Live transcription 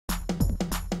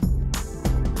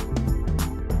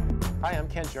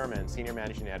Ken German, Senior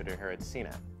Managing Editor here at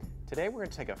CNET. Today we're going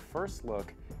to take a first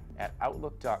look at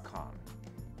Outlook.com.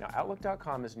 Now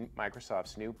Outlook.com is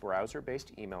Microsoft's new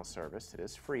browser-based email service. It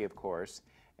is free, of course,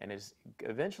 and is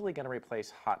eventually going to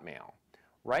replace Hotmail.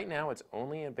 Right now it's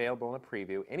only available in a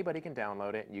preview. Anybody can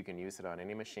download it and you can use it on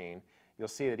any machine. You'll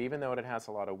see that even though it has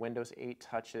a lot of Windows 8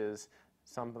 touches,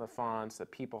 some of the fonts, the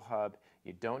People Hub,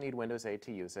 you don't need Windows 8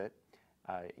 to use it.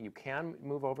 You can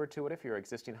move over to it if you're an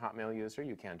existing Hotmail user.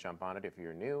 You can jump on it if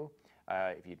you're new.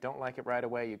 If you don't like it right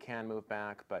away, you can move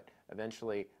back, but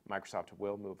eventually Microsoft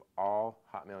will move all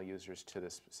Hotmail users to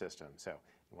this system, so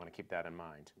you want to keep that in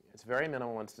mind. It's very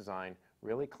minimal in its design,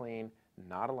 really clean,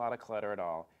 not a lot of clutter at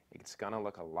all. It's going to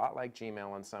look a lot like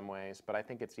Gmail in some ways, but I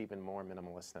think it's even more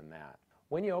minimalist than that.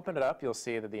 When you open it up, you'll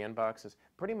see that the inbox is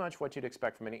pretty much what you'd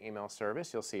expect from any email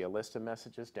service. You'll see a list of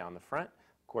messages down the front.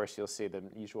 Of course, you'll see the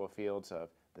usual fields of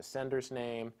the sender's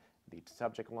name, the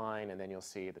subject line, and then you'll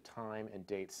see the time and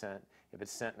date sent. If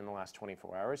it's sent in the last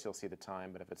 24 hours, you'll see the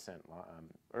time, but if it's sent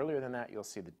earlier than that, you'll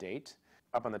see the date.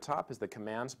 Up on the top is the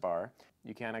commands bar.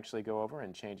 You can actually go over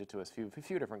and change it to a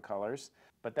few different colors,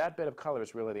 but that bit of color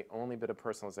is really the only bit of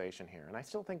personalization here, and I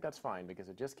still think that's fine because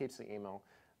it just keeps the email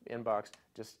inbox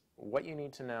just what you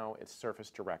need to know. It's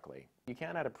surfaced directly. You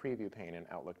can add a preview pane in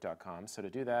Outlook.com, so to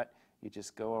do that, you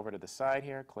just go over to the side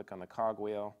here, click on the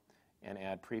cogwheel, and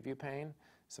add preview pane.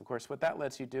 So of course what that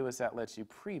lets you do is that lets you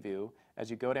preview. As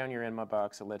you go down your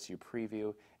inbox, it lets you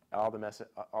preview all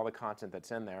the content that's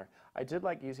in there. I did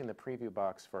like using the preview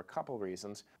box for a couple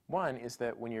reasons. One is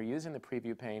that when you're using the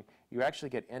preview pane, you actually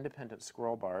get independent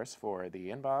scroll bars for the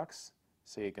inbox,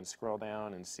 so you can scroll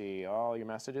down and see all your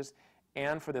messages,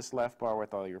 and for this left bar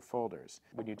with all your folders.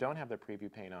 When you don't have the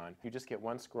preview pane on, you just get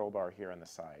one scroll bar here on the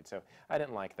side, so I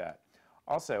didn't like that.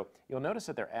 Also, you'll notice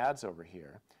that there are ads over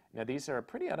here. Now these are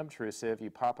pretty unobtrusive. You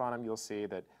pop on them, you'll see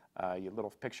that your little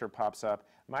picture pops up.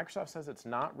 Microsoft says it's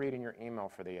not reading your email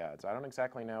for the ads. I don't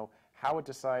exactly know how it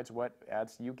decides what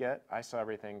ads you get. I saw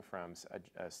everything from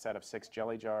a set of 6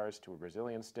 jelly jars to a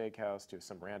Brazilian steakhouse to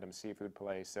some random seafood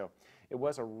place. So it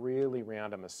was a really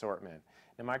random assortment.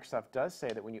 Now Microsoft does say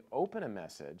that when you open a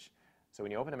message, so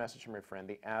when you open a message from your friend,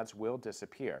 the ads will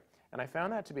disappear. And I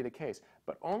found that to be the case,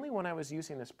 but only when I was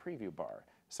using this preview bar.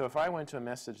 So if I went to a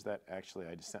message that actually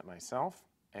I just sent myself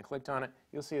and clicked on it,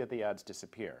 you'll see that the ads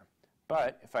disappear.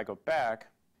 But if I go back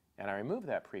and I remove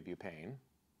that preview pane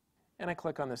and I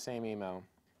click on the same email,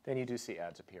 then you do see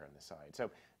ads appear on the side.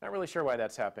 So not really sure why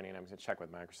that's happening. I'm going to check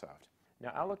with Microsoft.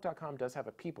 Now Outlook.com does have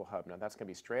a People Hub. Now that's going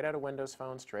to be straight out of Windows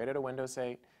Phone, straight out of Windows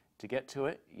 8. To get to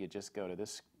it, you just go to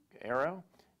this arrow,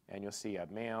 and you'll see a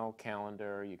mail,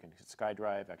 calendar, you can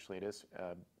SkyDrive. Actually, it is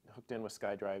hooked in with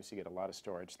SkyDrive, so you get a lot of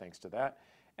storage thanks to that.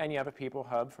 And you have a People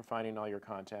Hub for finding all your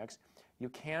contacts. You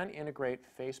can integrate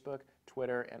Facebook,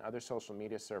 Twitter, and other social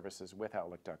media services with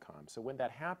Outlook.com. So when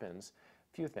that happens,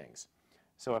 a few things.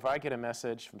 So if I get a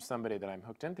message from somebody that I'm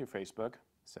hooked in through Facebook,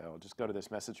 so I'll just go to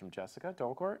this message from Jessica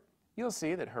Dolcourt, you'll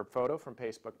see that her photo from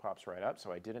Facebook pops right up,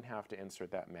 so I didn't have to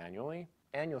insert that manually.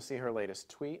 And you'll see her latest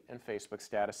tweet and Facebook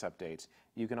status updates.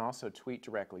 You can also tweet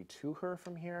directly to her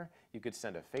from here. You could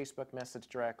send a Facebook message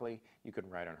directly. You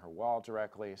could write on her wall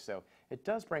directly. So it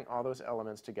does bring all those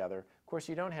elements together. Of course,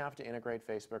 you don't have to integrate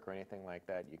Facebook or anything like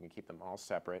that. You can keep them all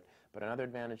separate. But another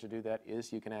advantage to do that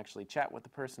is you can actually chat with the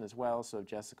person as well. So if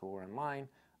Jessica were online,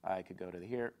 I could go to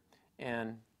here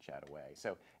and chat away.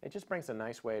 So it just brings a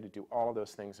nice way to do all of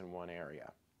those things in one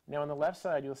area. Now on the left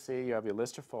side you'll see you have your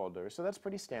list of folders, so that's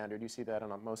pretty standard. You see that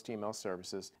on most email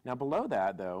services. Now below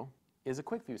that though is a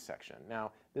quick view section.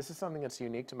 Now this is something that's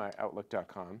unique to my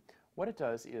Outlook.com. What it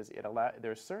does is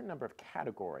there's a certain number of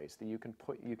categories that you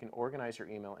can organize your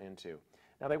email into.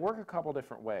 Now they work a couple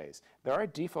different ways. There are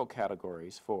default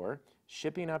categories for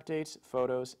shipping updates,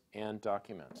 photos, and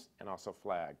documents, and also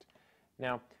flagged.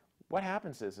 Now what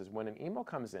happens is when an email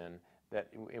comes in, that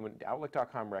when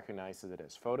Outlook.com recognizes it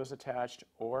as photos attached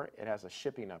or it has a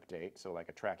shipping update, so like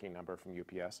a tracking number from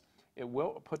UPS, it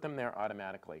will put them there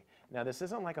automatically. Now this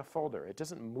isn't like a folder. It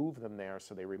doesn't move them there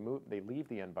so they leave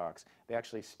the inbox. They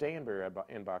actually stay in your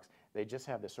inbox. They just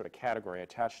have this sort of category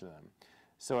attached to them.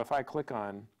 So if I click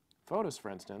on photos,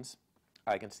 for instance,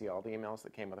 I can see all the emails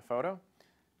that came with a photo.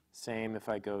 Same if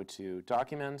I go to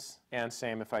documents, and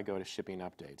same if I go to shipping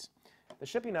updates. The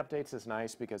shipping updates is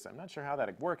nice because I'm not sure how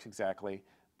that works exactly,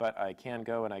 but I can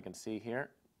go and I can see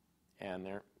here, and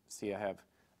there, see I have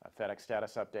a FedEx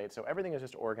status update, so everything is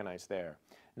just organized there.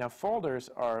 Now folders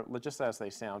are, just as they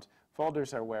sound,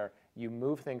 folders are where you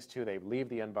move things to, they leave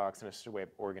the inbox, and it's just a way of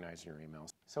organizing your emails.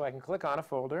 So I can click on a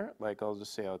folder, like I'll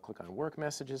just say I'll click on work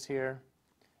messages here,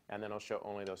 and then it'll show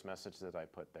only those messages that I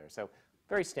put there. So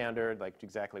very standard, like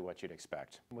exactly what you'd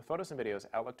expect. With photos and videos,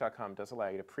 Outlook.com does allow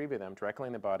you to preview them directly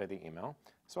in the body of the email.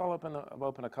 So I'll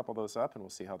open a couple of those up and we'll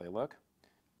see how they look.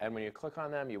 And when you click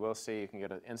on them, you will see you can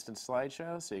get an instant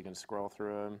slideshow, so you can scroll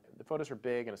through them. The photos are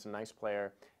big and it's a nice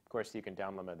player. Of course, you can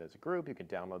download them as a group, you can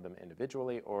download them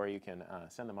individually, or you can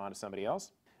send them on to somebody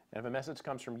else. And if a message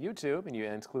comes from YouTube and you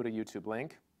include a YouTube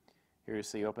link, here you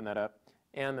see, open that up,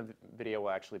 and the video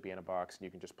will actually be in a box and you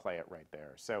can just play it right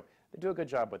there. So they do a good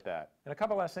job with that. And a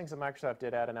couple last things that Microsoft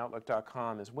did add in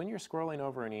Outlook.com is when you're scrolling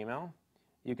over an email,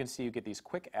 you can see you get these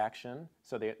quick action.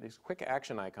 So these quick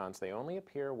action icons, they only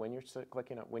appear when you're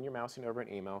when you're mousing over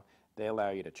an email. They allow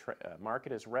you to mark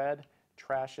it as read,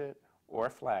 trash it, or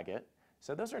flag it.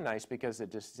 So those are nice because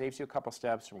it just saves you a couple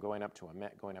steps from going up to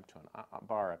a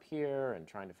bar up here and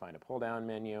trying to find a pull-down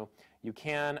menu. You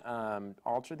can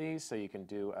alter these, so you can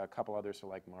do a couple others, so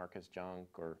like mark as junk,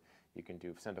 or you can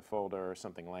do send a folder or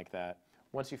something like that.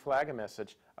 Once you flag a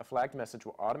message, a flagged message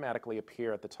will automatically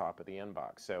appear at the top of the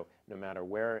inbox. So no matter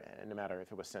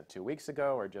if it was sent 2 weeks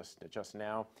ago or just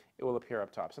now, it will appear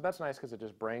up top. So that's nice because it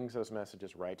just brings those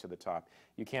messages right to the top.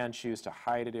 You can choose to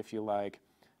hide it if you like,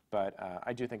 but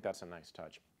I do think that's a nice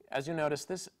touch. As you notice,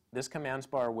 this commands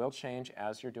bar will change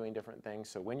as you're doing different things.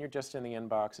 So when you're just in the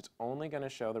inbox, it's only going to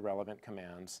show the relevant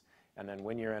commands. And then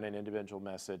when you're in an individual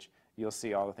message, you'll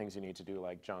see all the things you need to do,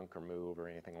 like junk or move or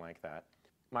anything like that.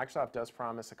 Microsoft does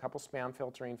promise a couple spam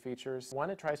filtering features. One,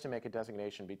 it tries to make a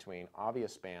designation between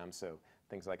obvious spam, so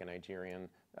things like a Nigerian,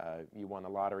 you won a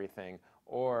lottery thing,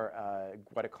 or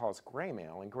what it calls gray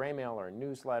mail. And gray mail are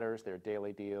newsletters, they're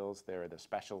daily deals, they're the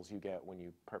specials you get when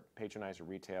you patronize a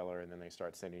retailer and then they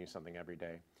start sending you something every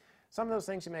day. Some of those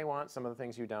things you may want, some of the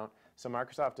things you don't. So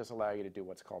Microsoft does allow you to do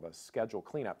what's called a schedule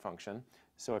cleanup function.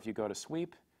 So if you go to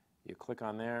Sweep, you click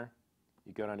on there,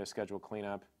 you go down to Schedule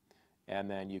Cleanup, and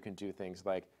then you can do things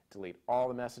like delete all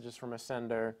the messages from a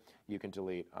sender, you can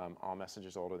delete all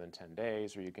messages older than 10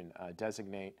 days, or you can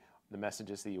designate the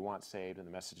messages that you want saved and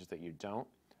the messages that you don't.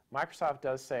 Microsoft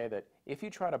does say that if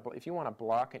you want to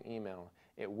block an email,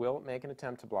 it will make an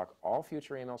attempt to block all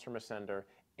future emails from a sender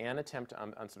and attempt to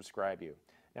unsubscribe you.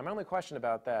 Now, my only question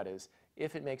about that is,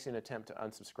 if it makes an attempt to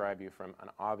unsubscribe you from an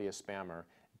obvious spammer,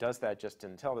 does that just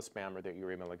tell the spammer that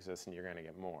your email exists and you're going to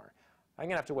get more? I'm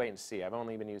going to have to wait and see. I've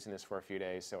only been using this for a few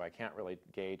days, so I can't really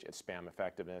gauge its spam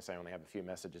effectiveness. I only have a few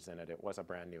messages in it. It was a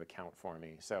brand new account for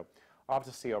me. So I'll have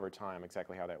to see over time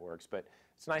exactly how that works. But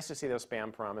it's nice to see those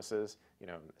spam promises. You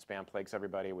know, spam plagues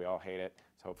everybody. We all hate it.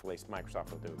 So hopefully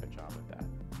Microsoft will do a good job with that.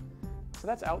 So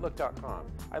that's Outlook.com.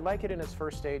 I like it in its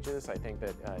first stages. I think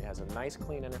that it has a nice,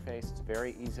 clean interface. It's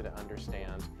very easy to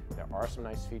understand. There are some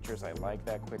nice features. I like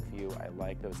that quick view. I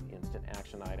like those instant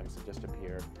action items that just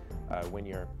appear when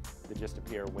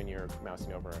you're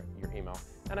mousing over your email.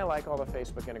 And I like all the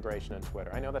Facebook integration and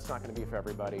Twitter. I know that's not going to be for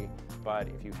everybody, but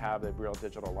if you have a real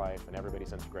digital life and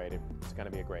everybody's integrated, it's going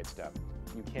to be a great step.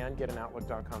 You can get an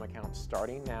Outlook.com account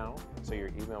starting now, so your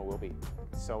email will be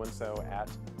so-and-so at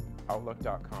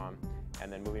Outlook.com.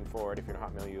 And then moving forward, if you're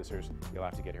Hotmail users, you'll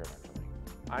have to get here eventually.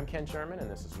 I'm Ken Sherman, and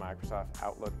this is Microsoft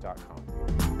Outlook.com.